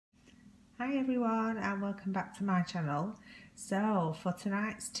Hi everyone and welcome back to my channel. So for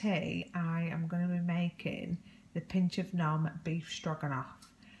tonight's tea I am going to be making the pinch of nom beef stroganoff.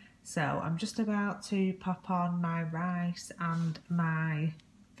 So I'm just about to pop on my rice and my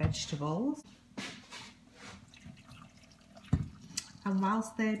vegetables, and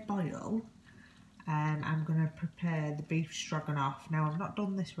whilst they boil I'm going to prepare the beef stroganoff. Now I've not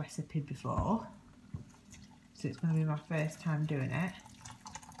done this recipe before, so it's going to be my first time doing it.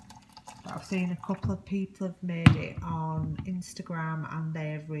 But I've seen a couple of people have made it on Instagram and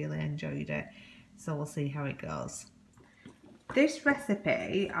they have really enjoyed it, so we'll see how it goes. This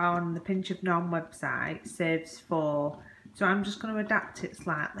recipe on the Pinch of Nom website serves 4, so I'm just going to adapt it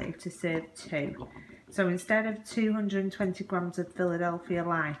slightly to serve 2. So instead of 220 grams of Philadelphia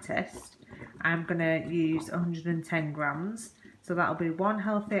lightest, I'm going to use 110 grams. So that'll be 1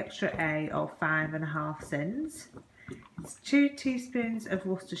 healthy extra A or 5.5 sins. It's 2 teaspoons of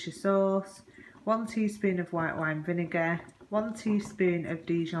Worcestershire sauce, 1 teaspoon of white wine vinegar, 1 teaspoon of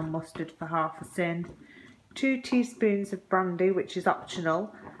Dijon mustard for half a sin, 2 teaspoons of brandy, which is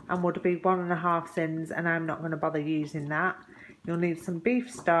optional and would be 1.5 sins, and I'm not going to bother using that. You'll need some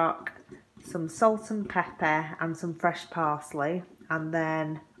beef stock, some salt and pepper and some fresh parsley, and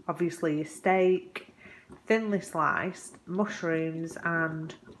then obviously your steak, thinly sliced, mushrooms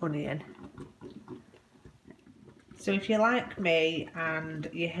and onion. So if you're like me and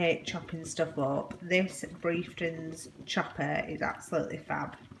you hate chopping stuff up, this Briefton's chopper is absolutely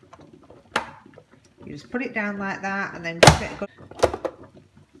fab. You just put it down like that and then give it a good...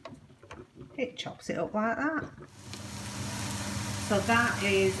 It chops it up like that. So that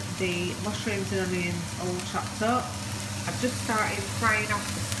is the mushrooms and onions all chopped up. I've just started frying off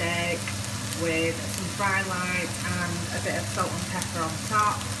the steak with some fry light and a bit of salt and pepper on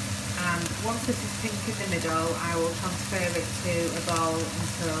top. And once this is pink in the middle, I will transfer it to a bowl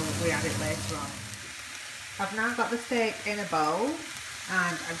until we add it later on. I've now got the steak in a bowl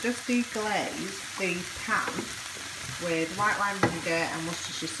and I've just deglazed the pan with white wine vinegar and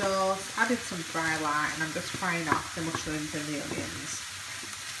Worcestershire sauce, added some fry light, and I'm just frying off the mushrooms and the onions.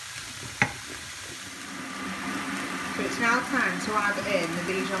 So it's now time to add in the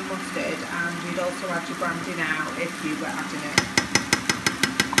Dijon mustard, and you'd also add your brandy now if you were adding it.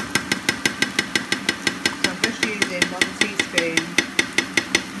 Just using 1 teaspoon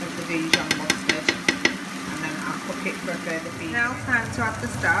of the Dijon mustard, and then I'll cook it for a further few minutes. Now it's time to add the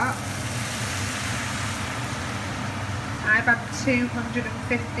stock. I've had 250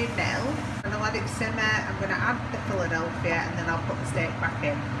 ml. I'm going to let it simmer. I'm going to add the Philadelphia and then I'll put the steak back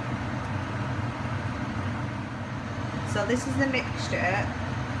in. So this is the mixture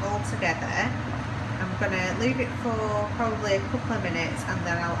all together. I'm going to leave it for probably a couple of minutes and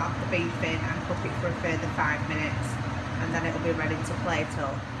then I'll add the beef in and cook it for a further 5 minutes, and then it'll be ready to plate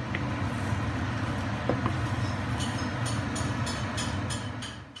up.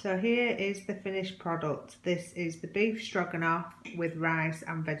 So here is the finished product. This is the beef stroganoff with rice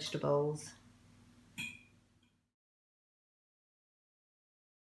and vegetables.